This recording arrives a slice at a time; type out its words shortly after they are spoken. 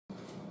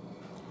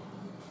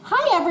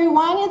Hi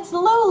everyone, it's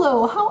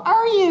Lulu. How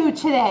are you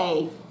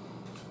today?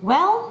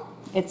 Well,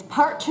 it's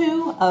part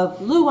 2 of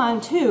Lou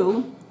on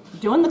 2,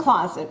 doing the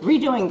closet,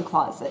 redoing the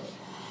closet.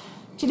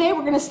 Today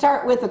we're going to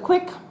start with a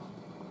quick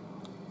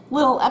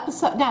little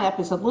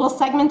little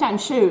segment on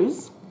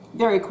shoes.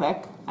 Very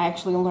quick. I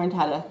actually learned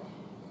how to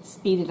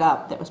speed it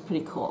up. That was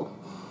pretty cool.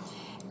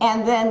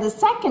 And then the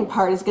second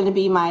part is going to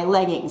be my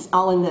leggings,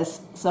 all in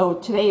this. So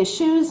today is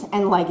shoes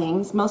and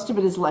leggings. Most of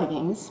it is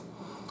leggings.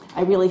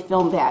 I really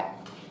filmed that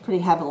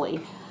pretty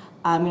heavily.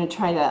 I'm going to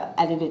try to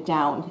edit it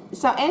down.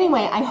 So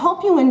anyway, I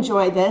hope you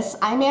enjoy this.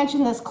 I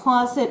imagine this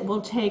closet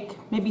will take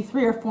maybe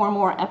 3 or 4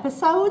 more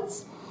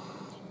episodes.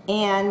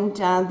 And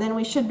then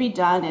we should be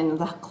done and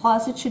the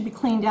closet should be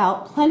cleaned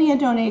out. Plenty of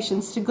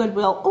donations to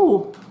Goodwill.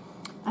 Oh,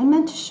 I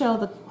meant to show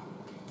the...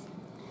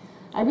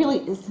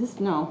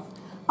 No.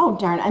 Oh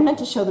darn, I meant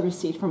to show the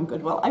receipt from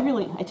Goodwill.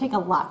 I take a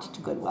lot to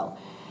Goodwill.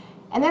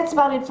 And that's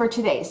about it for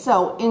today.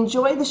 So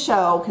enjoy the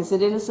show, because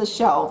it is a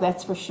show,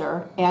 that's for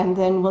sure. And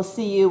then we'll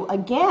see you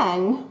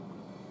again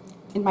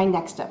in my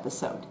next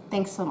episode.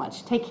 Thanks so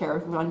much. Take care,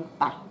 everyone.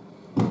 Bye.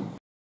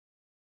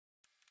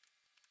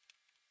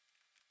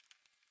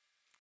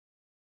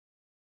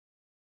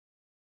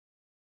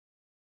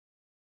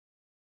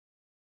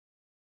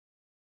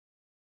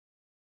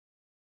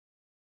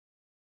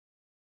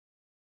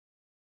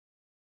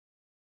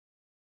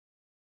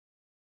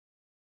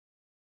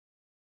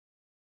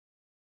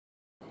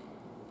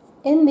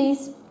 In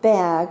these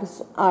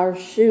bags are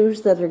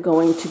shoes that are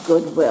going to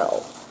Goodwill.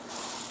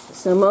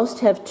 So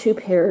most have 2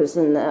 pairs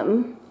in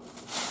them.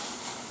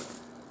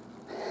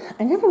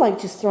 I never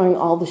like just throwing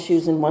all the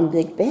shoes in one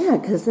big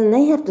bag because then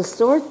they have to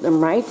sort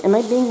them, right? Am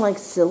I being like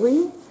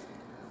silly?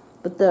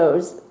 But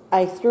those,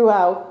 I threw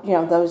out,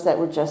 those that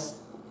were just,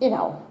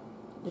 you're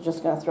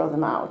just going to throw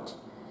them out.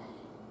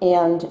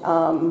 And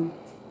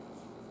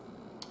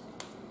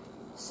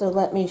so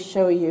let me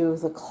show you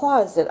the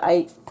closet.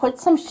 I put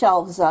some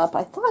shelves up.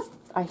 I thought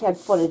I had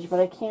footage, but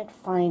I can't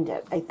find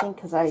it. I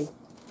think because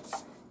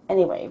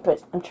anyway,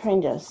 but I'm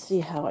trying to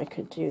see how I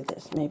could do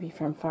this, maybe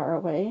from far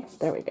away.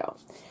 There we go.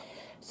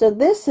 So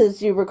this,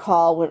 as you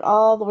recall, went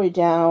all the way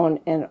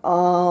down and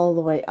all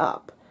the way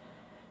up.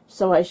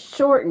 So I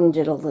shortened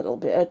it a little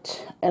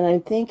bit, and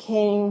I'm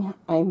thinking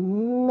I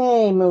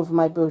may move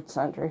my boots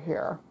under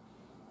here.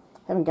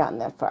 Haven't gotten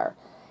that far.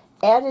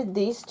 Added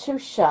these 2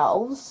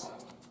 shelves.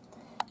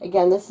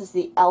 Again, this is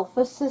the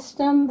Alpha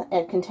system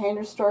at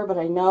Container Store, but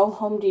I know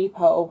Home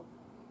Depot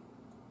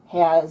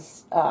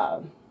has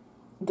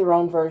their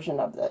own version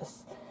of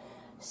this.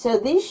 So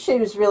these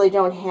shoes really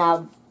don't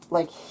have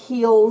like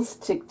heels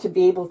to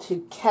be able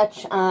to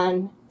catch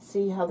on.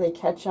 See how they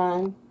catch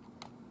on?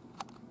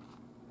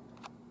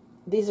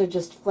 These are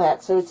just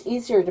flat, so it's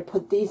easier to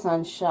put these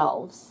on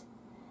shelves.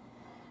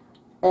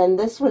 And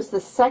this was the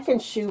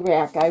second shoe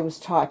rack I was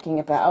talking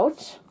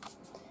about,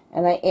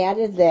 and I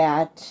added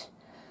that.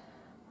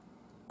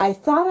 I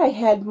thought I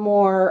had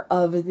more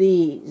of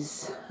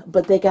these,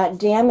 but they got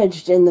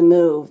damaged in the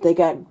move. They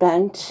got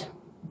bent.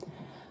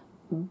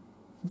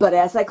 But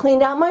as I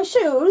cleaned out my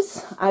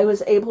shoes, I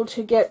was able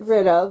to get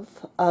rid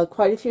of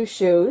quite a few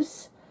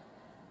shoes.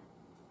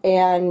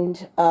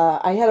 And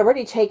I had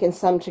already taken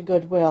some to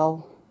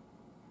Goodwill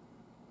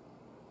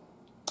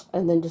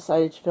and then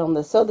decided to film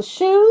this. So the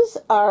shoes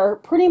are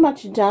pretty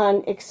much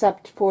done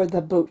except for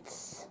the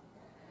boots.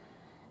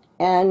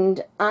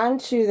 And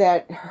onto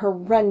that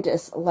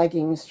horrendous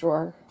leggings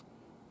drawer.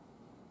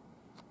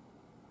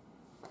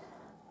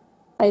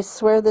 I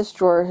swear this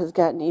drawer has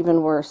gotten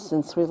even worse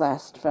since we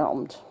last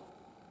filmed.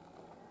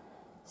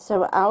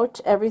 So out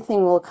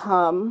everything will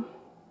come.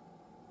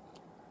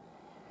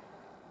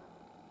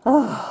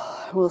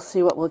 Oh, we'll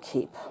see what we'll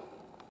keep.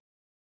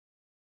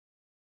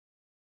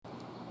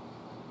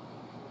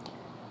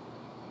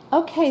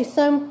 Okay,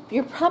 so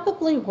you're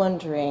probably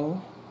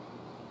wondering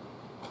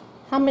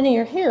how many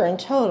are here in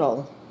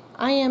total.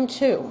 I am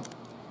too.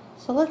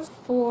 So let's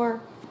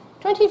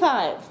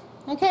 25.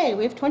 Okay,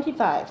 we have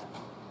 25.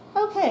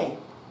 Okay,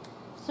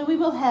 so we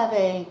will have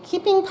a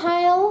keeping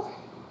pile,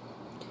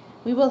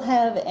 we will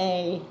have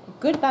a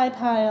goodbye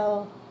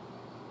pile,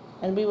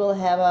 and we will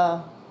have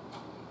a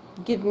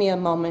give me a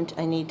moment,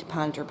 I need to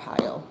ponder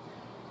pile.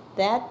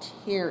 That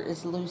here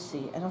is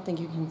Lucy. I don't think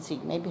you can see.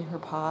 Maybe her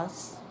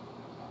paws?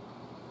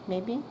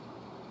 Maybe?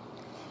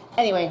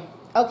 Anyway,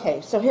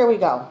 okay, so here we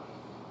go.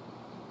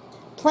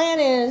 Plan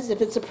is,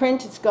 if it's a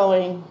print, it's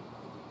going.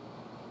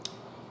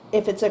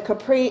 If it's a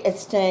capri,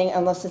 it's staying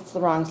unless it's the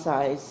wrong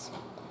size.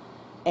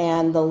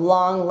 And the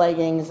long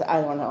leggings, I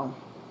don't know.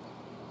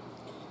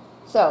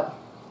 So,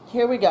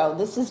 here we go.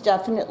 This is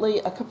definitely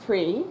a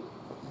capri.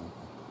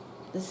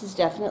 This is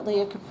definitely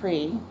a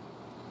capri.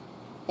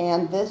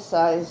 And this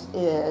size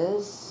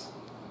is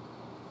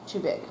too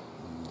big.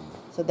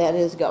 So that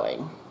is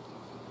going.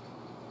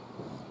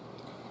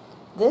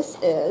 This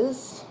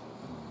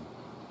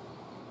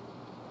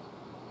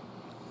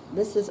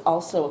is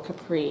also a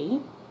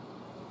capri,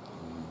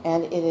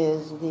 and it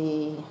is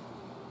the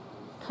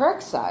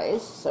correct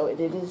size, so it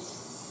is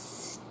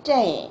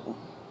staying.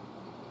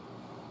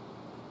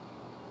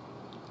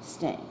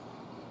 staying.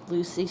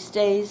 Lucy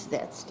stays,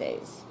 that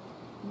stays.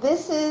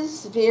 This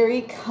is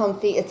very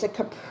comfy. It's a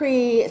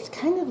capri. It's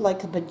kind of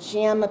like a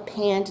pajama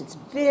pant. It's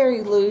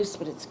very loose,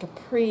 but it's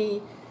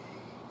capri.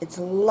 It's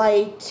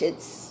light.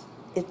 This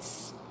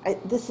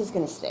is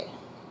going to stay.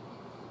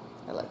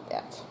 I like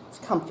that. It's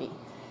comfy.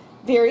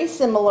 Very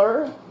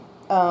similar.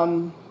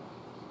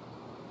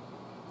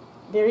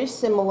 Very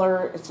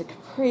similar. It's a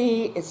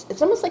capri.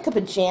 It's almost like a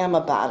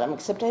pajama bottom,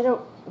 except I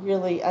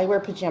wear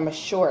pajama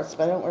shorts,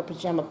 but I don't wear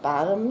pajama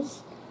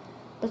bottoms.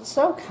 But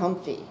so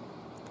comfy.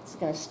 It's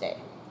going to stay.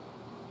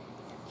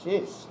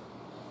 Jeez.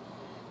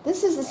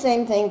 This is the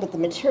same thing, but the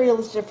material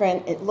is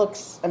different. It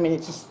looks, I mean,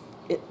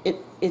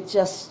 it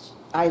just,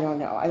 I don't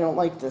know. I don't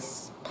like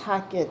this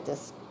pocket,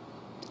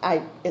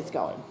 it's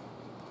going.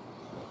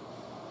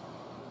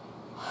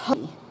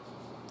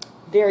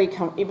 Very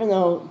comfortable, even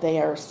though they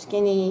are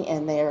skinny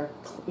and they are,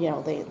 you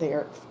know, they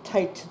are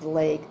tight to the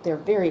leg, they're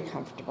very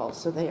comfortable,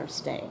 so they are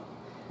staying.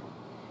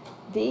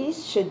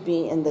 These should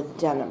be in the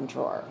denim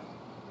drawer.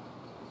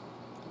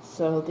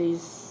 So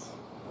this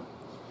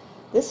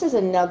is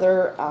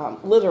another,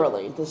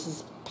 literally, this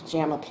is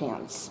pajama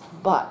pants,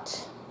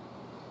 but,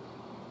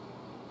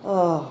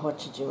 oh, what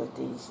to do with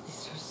these?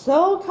 These are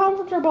so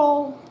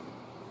comfortable.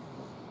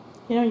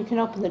 You know, you can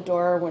open the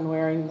door when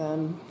wearing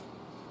them.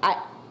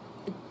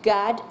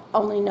 God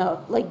only knows,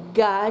 like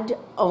God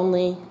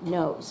only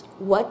knows.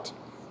 What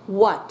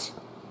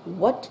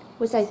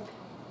was I,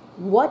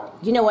 what,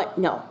 you know what,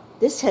 no.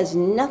 This has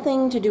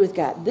nothing to do with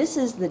God. This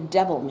is the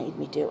devil made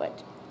me do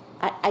it.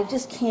 I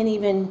just can't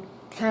even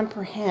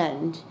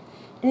comprehend.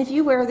 And if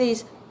you wear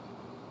these,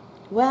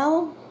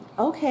 well,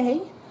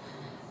 okay,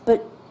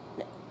 but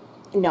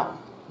no,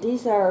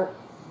 these are,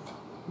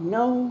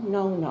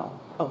 no.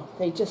 Oh,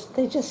 they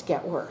just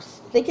get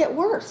worse. They get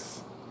worse.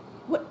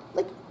 What,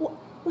 like, what,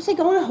 was I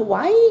going to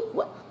Hawaii?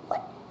 What,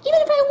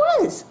 even if I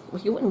was,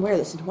 well, you wouldn't wear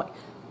this in Hawaii.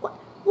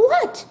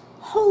 What?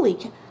 Holy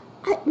cow.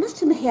 I must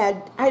have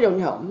had, I don't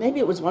know, maybe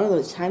it was one of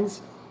those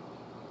times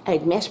I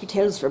had mashed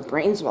potatoes for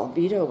brains while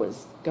VITO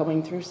was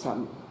going through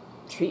some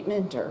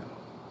treatment or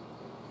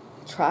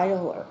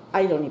trial, or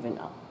I don't even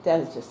know.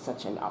 That is just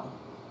such a no.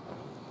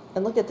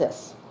 And look at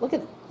this. Look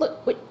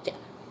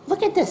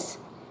at this.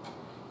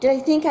 Did I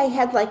think I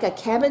had like a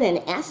cabin in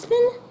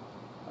Aspen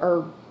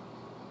or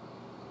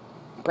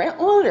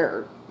Brentwood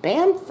or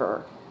Banff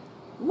or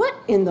what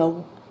in the,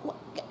 even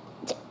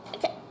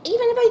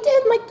if I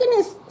did, my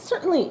goodness,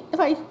 certainly if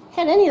I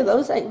had any of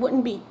those, I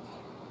wouldn't be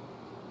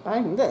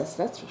buying this,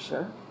 that's for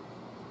sure.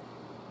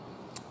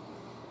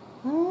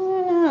 I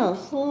don't know,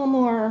 it's a little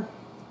more,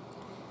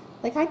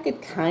 like I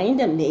could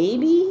kind of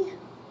maybe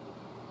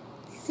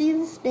see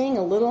this being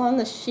a little on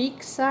the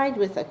chic side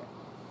with a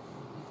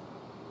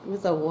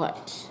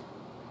what?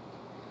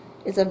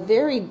 It's a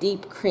very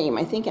deep cream.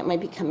 I think it might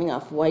be coming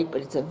off white,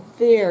 but it's a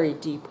very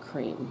deep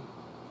cream,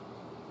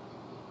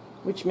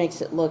 which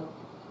makes it look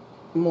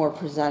more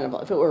presentable.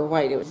 If it were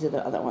white, it would be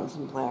the other ones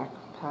in black.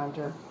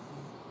 Ponder.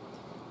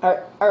 All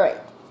right.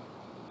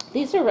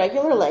 These are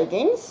regular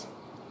leggings.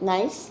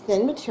 Nice,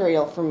 thin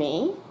material for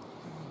me.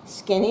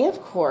 Skinny,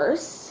 of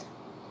course.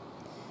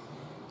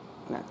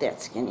 Not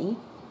that skinny.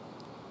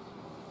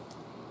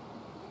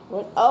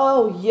 What?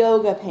 Oh,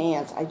 yoga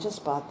pants. I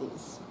just bought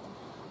these.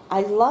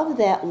 I love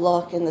that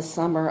look in the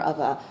summer of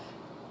a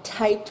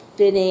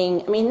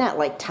tight-fitting, I mean, not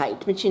like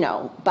tight, but you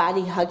know,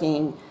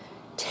 body-hugging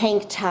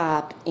tank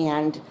top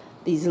and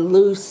these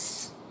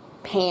loose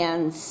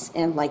pants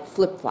and like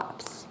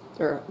flip-flops.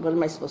 Or what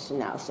am I supposed to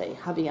now say?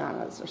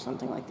 Havaianas or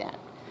something like that.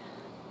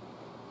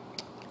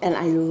 And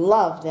I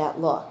love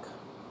that look.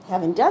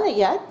 Haven't done it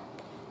yet.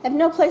 Have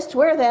no place to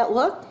wear that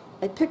look.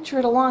 I picture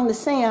it along the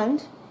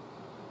sand.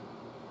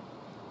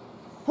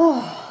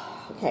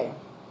 Oh, okay.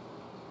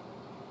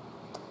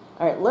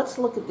 All right, let's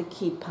look at the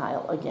keep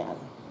pile again,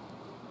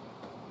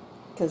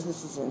 because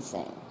this is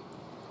insane.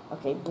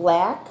 Okay,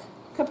 black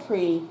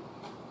capri,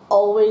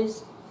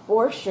 always,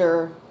 for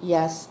sure,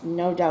 yes,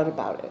 no doubt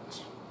about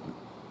it.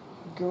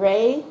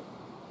 Gray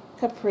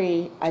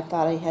capri, I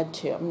thought I had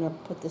two. I'm going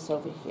to put this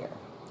over here.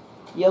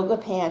 Yoga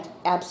pant,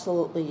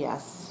 absolutely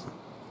yes.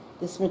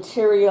 This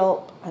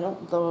material,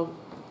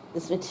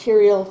 this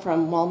material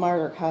from Walmart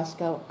or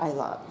Costco, I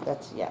love.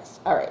 That's yes.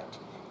 All right.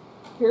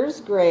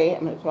 Here's gray.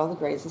 I'm going to put all the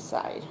grays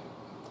aside.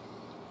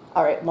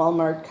 All right,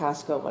 Walmart,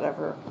 Costco,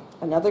 whatever.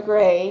 Another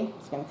gray.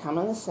 It's going to come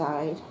on the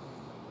side.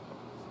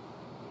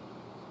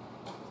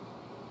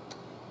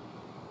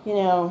 You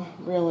know,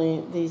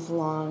 really, these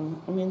long,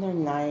 I mean, they're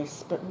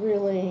nice, but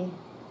really,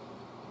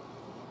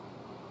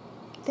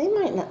 they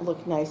might not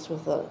look nice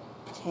with a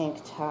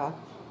tank top.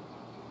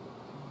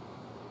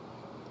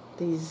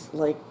 These,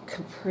 like,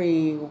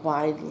 capri,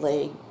 wide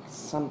leg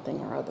something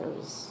or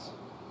others.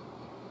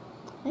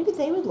 Maybe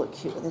they would look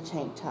cute with a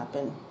tank top.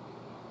 And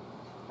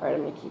all right,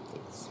 I'm going to keep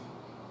these.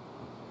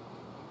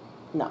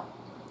 No.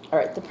 All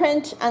right, the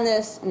print on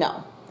this,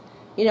 no.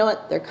 You know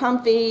what? They're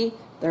comfy.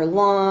 They're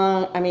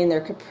long. I mean,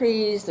 they're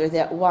capris. They're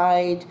that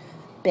wide,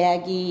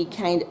 baggy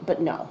kind, but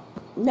no.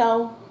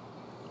 No.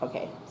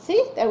 Okay.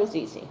 See? That was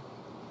easy.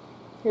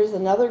 Here's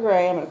another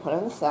gray I'm going to put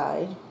on the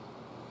side.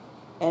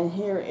 And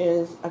here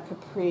is a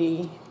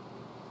capri,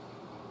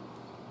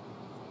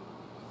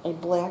 a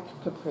black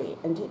capri.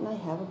 And didn't I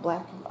have a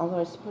black? Although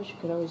I suppose you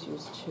could always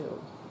use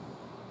two.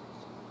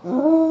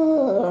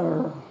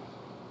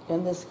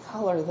 And this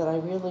color that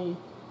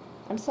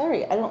I'm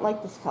sorry, I don't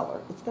like this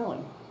color. It's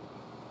going.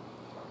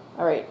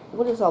 All right,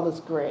 what is all this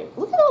gray?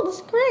 Look at all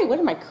this gray. What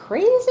am I,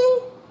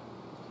 crazy?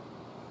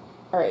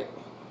 All right.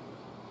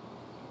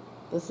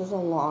 This is a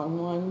long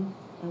one.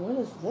 And what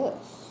is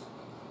this?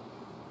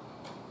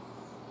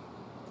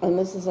 And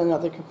this is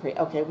another capri.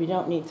 Okay, we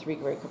don't need 3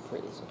 gray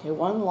capris. Okay,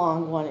 one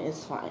long one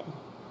is fine.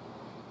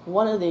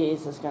 One of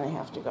these is going to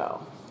have to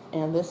go.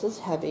 And this is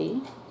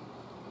heavy.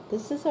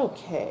 This is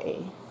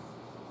okay.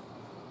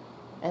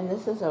 And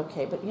this is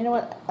okay. But you know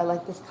what? I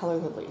like this color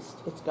the least.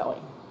 It's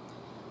going.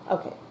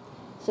 Okay,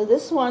 so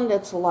this one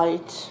that's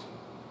light.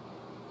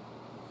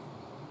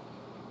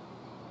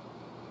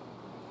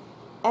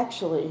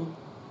 Actually,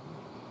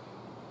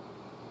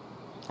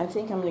 I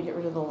think I'm going to get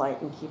rid of the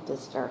light and keep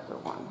this darker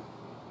one.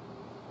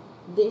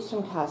 These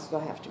from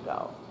Costco have to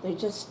go. They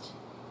just...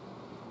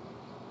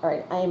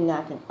 Alright, I am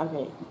not going to...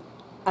 Okay,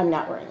 I'm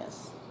not wearing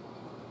this.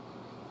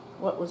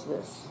 What was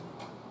this?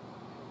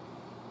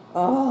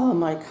 Oh,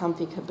 my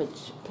comfy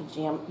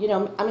pajama... You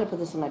know, I'm going to put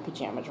this in my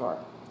pajama drawer.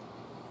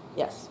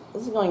 Yes,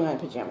 this is going in my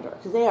pajama drawer.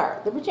 Because they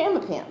are. They're pajama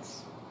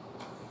pants.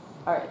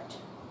 Alright.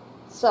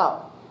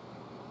 So,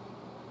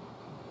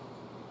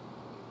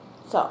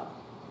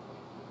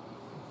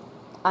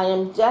 I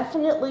am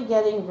definitely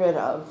getting rid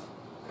of...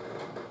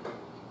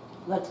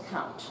 Let's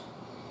count.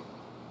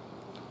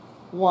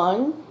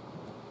 1,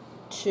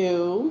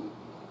 2,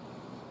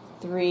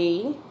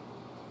 3,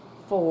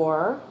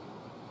 4,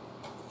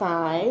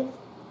 5,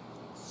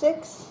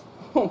 6.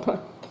 Oh my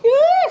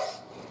gosh!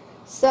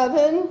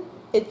 7.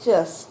 It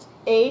just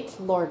 8.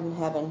 Lord in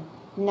heaven.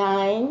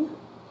 9,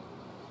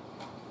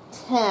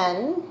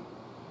 10.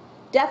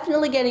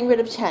 Definitely getting rid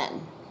of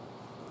 10.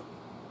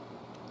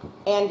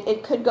 And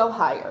it could go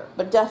higher,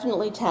 but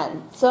definitely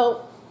 10.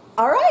 So,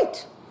 all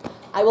right.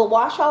 I will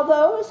wash all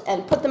those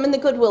and put them in the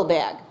Goodwill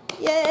bag.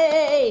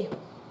 Yay!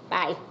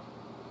 Bye.